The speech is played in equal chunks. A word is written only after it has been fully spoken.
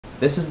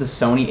This is the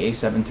Sony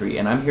A7 III,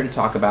 and I'm here to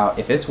talk about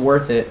if it's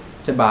worth it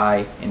to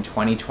buy in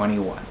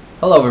 2021.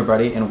 Hello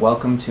everybody, and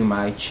welcome to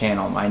my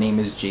channel. My name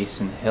is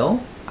Jason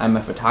Hill. I'm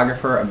a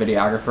photographer, a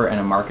videographer, and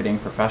a marketing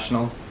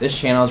professional. This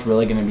channel is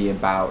really going to be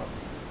about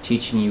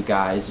teaching you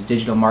guys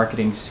digital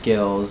marketing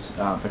skills,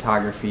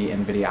 photography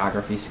and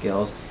videography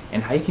skills,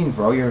 and how you can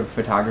grow your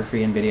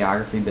photography and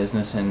videography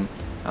business in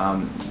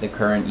the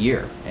current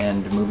year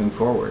and moving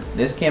forward.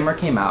 This camera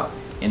came out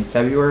in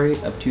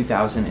February of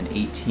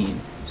 2018,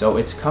 so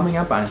it's coming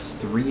up on its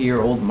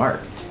 3-year-old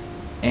mark.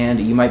 And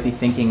you might be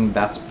thinking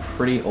that's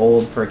pretty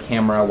old for a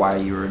camera. Why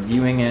are you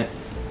reviewing it?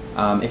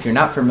 If you're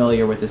not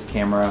familiar with this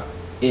camera,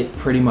 it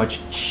pretty much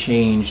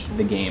changed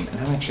the game.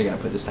 And I'm actually going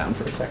to put this down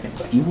for a second.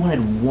 If you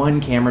wanted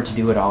one camera to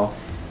do it all,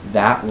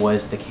 that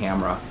was the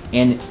camera.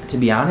 And to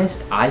be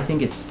honest, I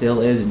think it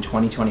still is in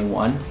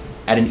 2021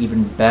 at an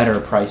even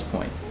better price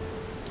point.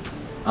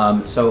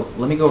 So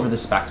let me go over the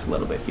specs a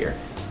little bit here.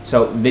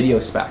 So video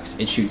specs,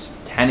 it shoots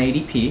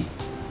 1080p,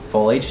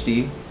 full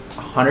HD,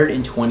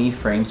 120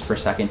 frames per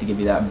second to give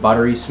you that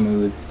buttery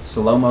smooth,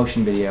 slow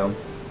motion video.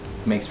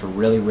 Makes for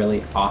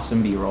really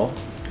awesome B-roll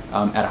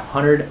at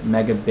 100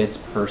 megabits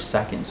per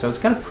second. So it's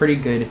got a pretty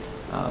good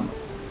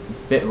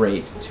bit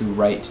rate to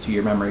write to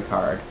your memory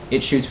card.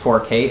 It shoots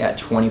 4K at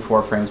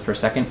 24 frames per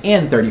second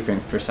and 30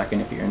 frames per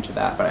second if you're into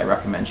that, but I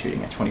recommend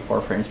shooting at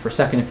 24 frames per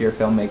second if you're a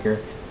filmmaker.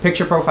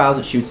 Picture profiles,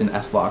 it shoots in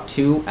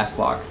S-Log2,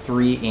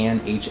 S-Log3,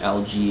 and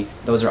HLG.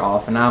 Those are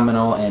all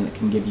phenomenal and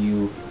can give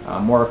you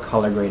more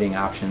color grading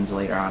options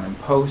later on in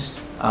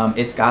post.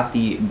 It's got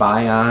the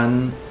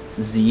Bion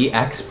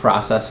ZX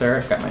processor,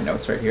 I've got my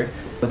notes right here,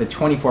 with a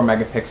 24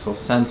 megapixel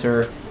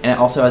sensor, and it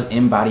also has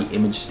in-body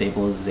image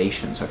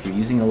stabilization. So if you're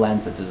using a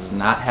lens that does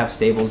not have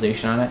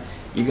stabilization on it,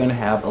 you're going to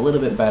have a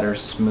little bit better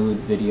smooth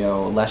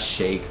video, less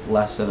shake,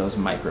 less of those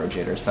micro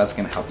jitters. So that's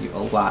going to help you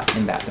a lot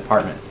in that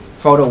department.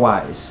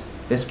 Photo-wise,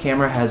 this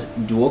camera has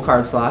dual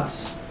card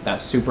slots.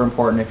 That's super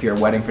important if you're a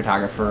wedding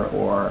photographer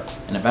or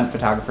an event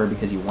photographer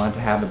because you want to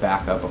have a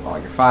backup of all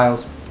your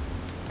files.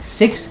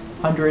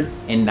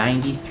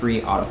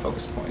 693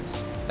 autofocus points.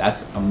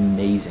 That's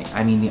amazing.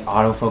 I mean, the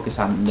autofocus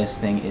on this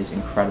thing is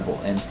incredible.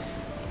 And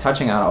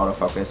touching on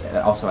autofocus, it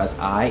also has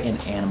eye and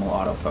animal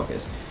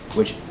autofocus,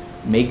 which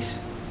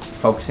makes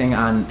focusing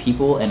on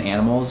people and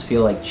animals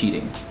feel like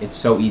cheating. It's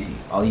so easy.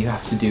 All you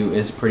have to do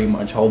is pretty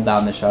much hold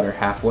down the shutter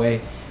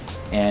halfway,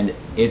 and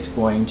it's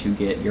going to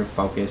get your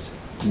focus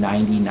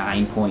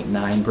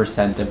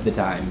 99.9% of the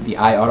time. The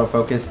eye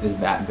autofocus is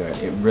that good.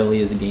 It really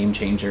is a game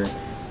changer.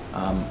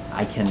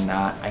 I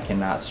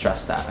cannot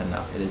stress that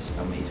enough. It is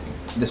amazing.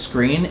 The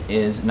screen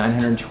is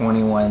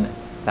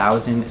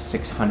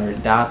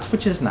 921,600 dots,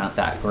 which is not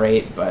that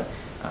great, but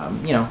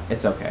you know,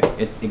 it's okay.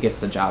 It gets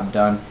the job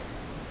done.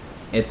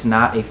 It's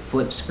not a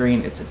flip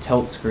screen, it's a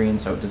tilt screen,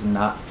 so it does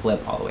not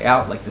flip all the way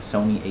out like the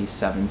Sony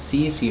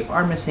A7C, so you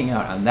are missing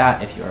out on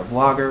that if you're a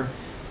vlogger.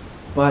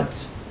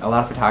 But a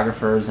lot of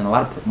photographers and a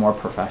lot of more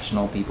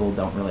professional people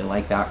don't really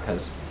like that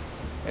because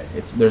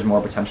there's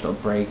more potential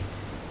to break.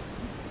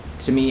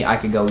 To me, I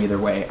could go either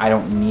way. I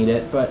don't need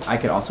it, but I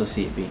could also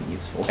see it being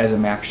useful. It has a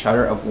max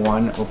shutter of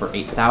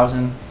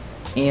 1/8000,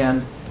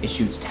 and it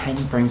shoots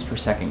 10 frames per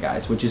second,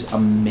 guys, which is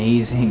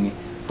amazing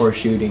for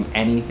shooting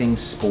anything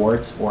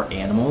sports or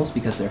animals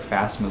because they're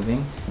fast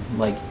moving.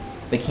 Like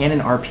the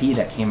Canon RP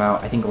that came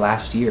out, I think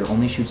last year,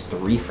 only shoots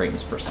 3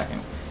 frames per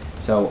second.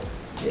 So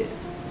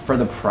for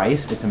the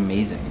price, it's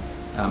amazing.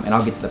 And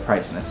I'll get to the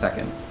price in a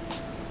second.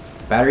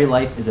 Battery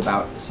life is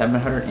about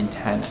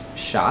 710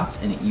 shots,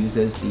 and it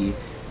uses the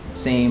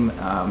same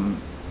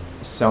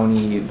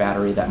Sony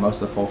battery that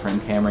most of the full frame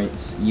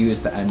cameras use,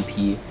 the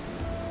NP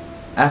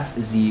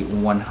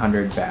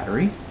FZ100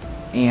 battery.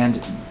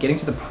 And getting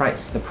to the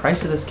price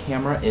of this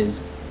camera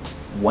is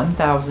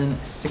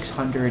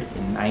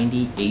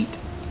 $1,698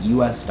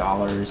 US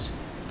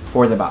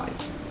for the body.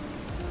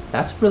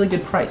 That's a really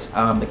good price.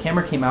 The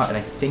camera came out at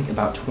I think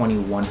about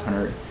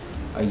 $2,100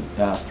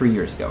 3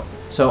 years ago.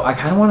 So I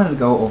kind of wanted to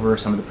go over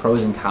some of the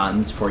pros and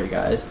cons for you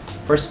guys.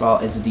 First of all,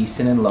 it's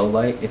decent in low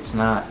light. It's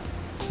not,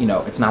 you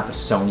know, it's not the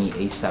Sony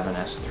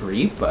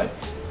A7III, but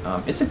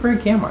it's a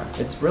great camera.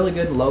 It's really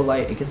good in low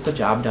light. It gets the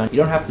job done. You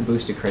don't have to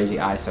boost to crazy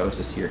ISOs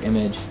to see your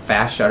image.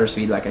 Fast shutter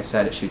speed, like I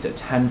said, it shoots at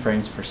 10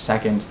 frames per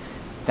second.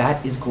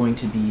 That is going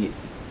to be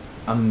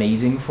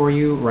amazing for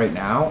you right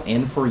now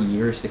and for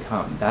years to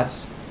come.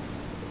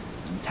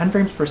 10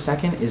 frames per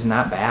second is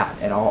not bad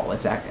at all.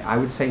 I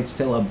would say it's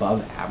still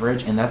above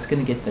average, and that's going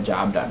to get the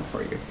job done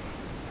for you.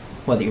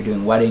 Whether you're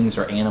doing weddings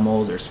or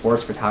animals or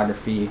sports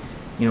photography,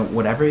 you know,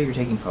 whatever you're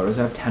taking photos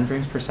of, 10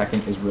 frames per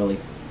second is really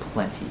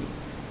plenty.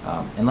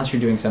 Unless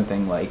you're doing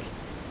something like,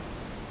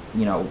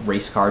 you know,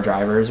 race car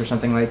drivers or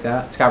something like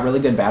that. It's got really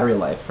good battery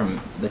life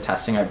from the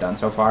testing I've done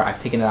so far. I've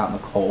taken it out in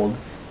the cold.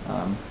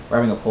 We're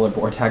having a polar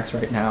vortex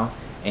right now,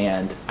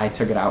 and I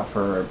took it out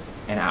for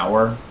an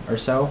hour or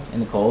so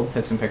in the cold,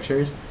 took some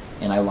pictures,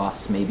 and I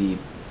lost maybe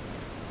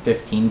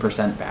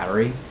 15%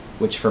 battery,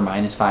 which for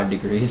 -5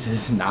 degrees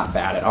is not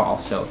bad at all.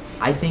 So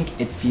I think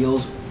it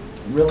feels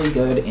really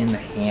good in the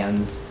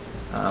hands.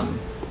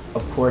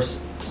 Of course,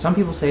 Some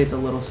people say it's a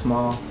little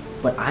small,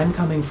 but I'm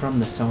coming from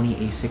the Sony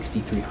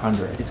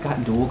A7III. It's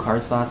got dual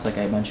card slots like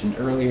I mentioned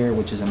earlier,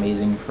 which is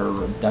amazing for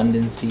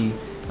redundancy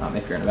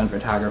if you're an event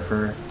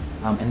photographer,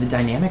 and the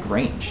dynamic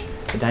range.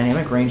 The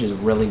dynamic range is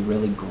really,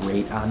 really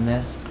great on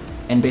this.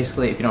 And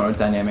basically, if you don't know what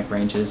dynamic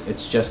range is,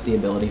 it's just the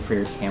ability for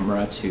your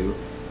camera to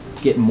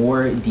get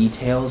more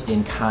details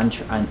in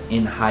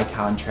high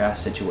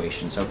contrast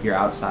situations. So if you're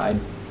outside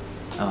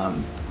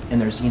and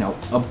there's, you know,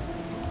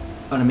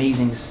 an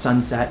amazing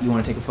sunset you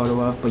want to take a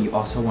photo of, but you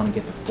also want to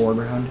get the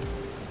foreground,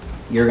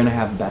 you're going to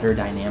have better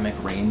dynamic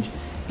range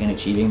in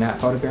achieving that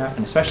photograph.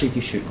 And especially if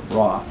you shoot in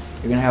RAW,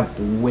 you're going to have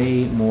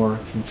way more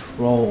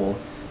control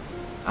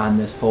on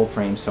this full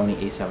frame Sony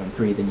A7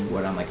 III than you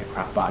would on like a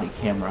crop body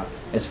camera,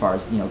 as far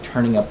as, you know,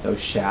 turning up those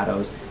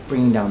shadows,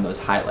 bringing down those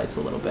highlights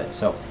a little bit.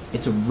 So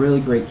it's a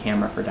really great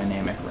camera for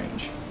dynamic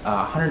range.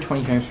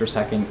 120 frames per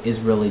second is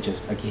really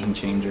just a game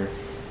changer.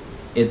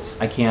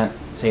 I can't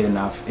say it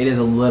enough. It is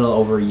a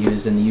little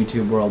overused in the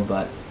YouTube world,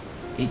 but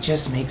it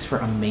just makes for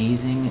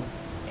amazing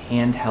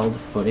handheld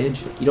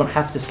footage. You don't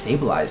have to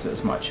stabilize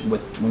as much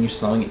when you're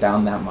slowing it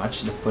down that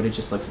much. The footage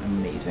just looks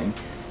amazing.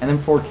 And then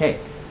 4K.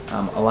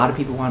 A lot of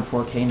people want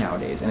 4K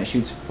nowadays, and it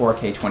shoots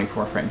 4K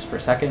 24 frames per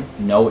second.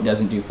 No, it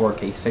doesn't do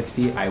 4K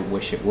 60. I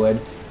wish it would,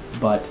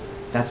 but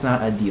that's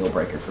not a deal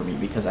breaker for me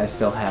because I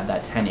still have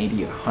that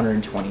 1080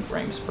 120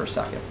 frames per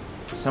second.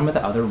 Some of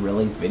the other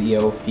really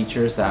video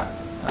features that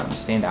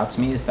stand out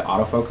to me is the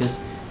autofocus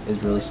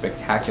is really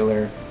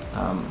spectacular.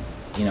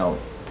 You know,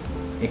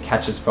 it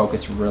catches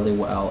focus really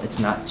well. It's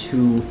not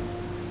too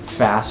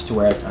fast to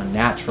where it's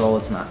unnatural,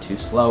 it's not too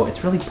slow,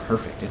 it's really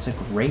perfect. It's a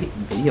great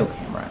video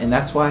camera, and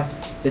that's why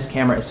this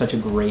camera is such a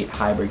great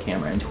hybrid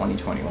camera in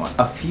 2021.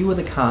 A few of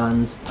the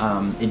cons,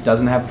 it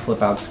doesn't have a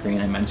flip out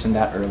screen, I mentioned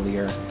that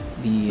earlier.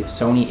 The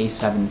Sony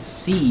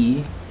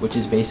A7C, which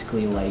is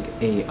basically like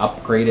a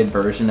upgraded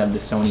version of the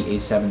Sony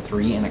A7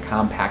 III in a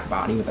compact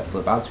body with a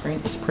flip out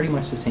screen, it's pretty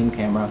much the same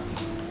camera,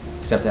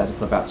 except it has a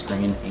flip out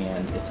screen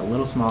and it's a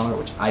little smaller,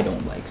 which I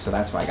don't like, so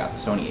that's why I got the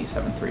Sony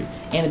A7 III.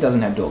 And it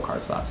doesn't have dual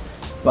card slots.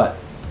 But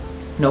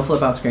no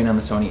flip out screen on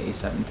the Sony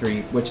A7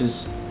 III, which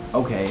is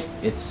okay.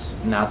 It's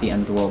not the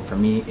end of the world for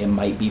me. It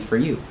might be for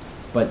you,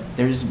 but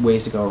there's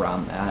ways to go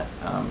around that.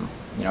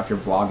 You know, if you're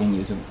vlogging,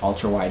 use an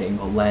ultra wide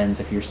angle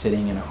lens. If you're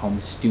sitting in a home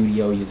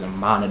studio, use a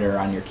monitor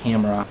on your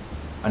camera.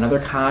 Another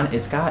con,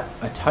 it's got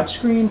a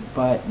touchscreen,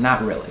 but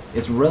not really.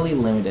 It's really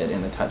limited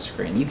in the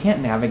touchscreen. You can't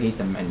navigate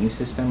the menu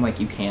system like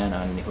you can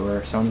on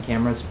newer Sony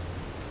cameras,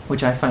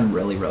 which I find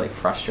really, really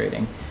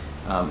frustrating.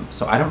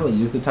 So I don't really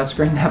use the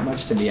touchscreen that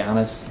much, to be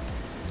honest.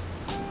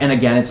 And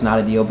again, it's not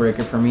a deal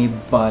breaker for me,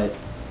 but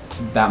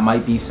that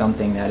might be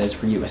something that is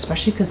for you,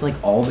 especially because like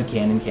all the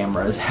Canon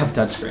cameras have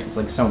touchscreens.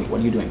 Like Sony,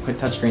 what are you doing? Put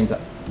touchscreens,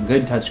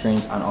 good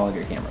touchscreens on all of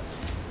your cameras.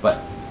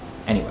 But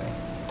anyway,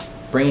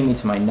 bringing me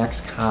to my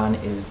next con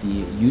is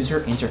the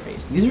user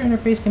interface. The user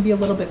interface can be a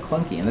little bit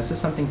clunky, and this is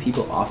something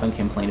people often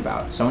complain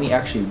about. Sony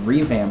actually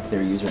revamped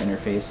their user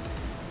interface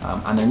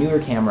on their newer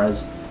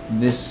cameras.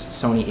 This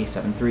Sony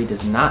A7 III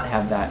does not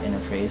have that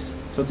interface,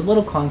 so it's a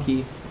little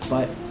clunky,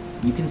 but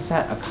you can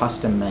set a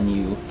custom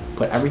menu,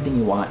 put everything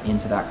you want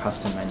into that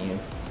custom menu,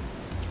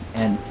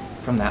 and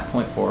from that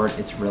point forward,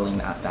 it's really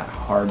not that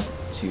hard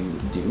to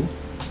do.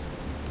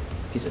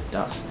 Piece of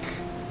dust.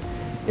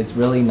 It's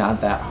really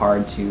not that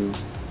hard to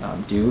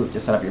to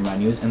set up your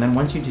menus, and then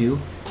once you do,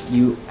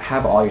 you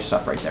have all your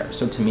stuff right there.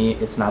 So to me,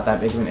 it's not that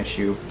big of an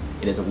issue.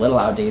 It is a little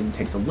outdated, it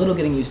takes a little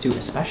getting used to,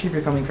 especially if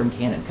you're coming from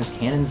Canon, because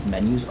Canon's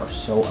menus are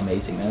so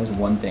amazing. That is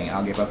one thing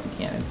I'll give up to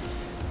Canon.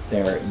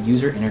 Their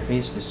user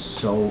interface is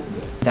so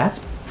good.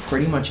 That's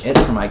pretty much it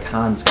for my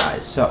cons,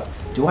 guys. So,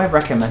 do I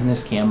recommend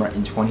this camera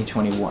in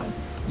 2021?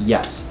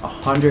 Yes,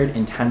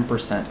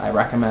 110%. I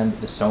recommend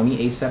the Sony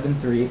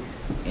A7 III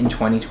in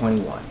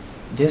 2021.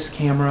 This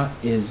camera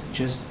is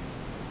just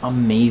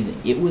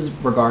amazing. It was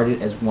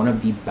regarded as one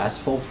of the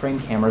best full-frame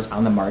cameras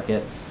on the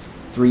market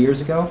 3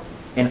 years ago.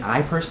 And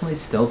I personally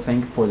still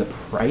think for the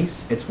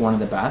price, it's one of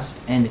the best.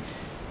 And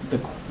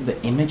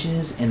the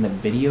images and the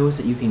videos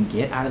that you can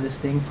get out of this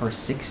thing for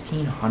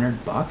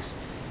 $1,600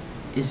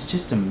 is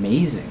just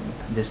amazing.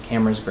 This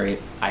camera is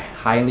great. I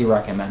highly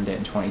recommend it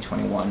in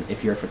 2021.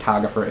 If you're a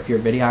photographer, if you're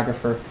a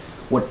videographer,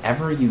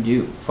 whatever you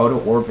do, photo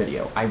or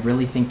video, I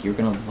really think you're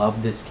gonna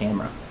love this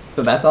camera.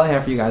 So that's all I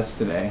have for you guys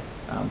today.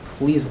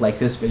 Please like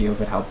this video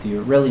if it helped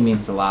you. It really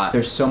means a lot.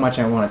 There's so much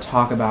I want to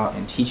talk about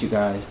and teach you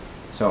guys.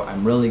 So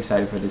I'm really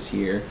excited for this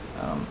year,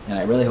 and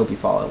I really hope you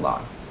follow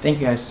along. Thank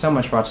you guys so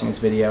much for watching this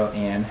video,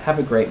 and have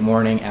a great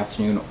morning,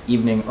 afternoon,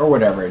 evening, or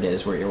whatever it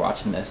is where you're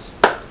watching this.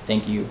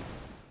 Thank you.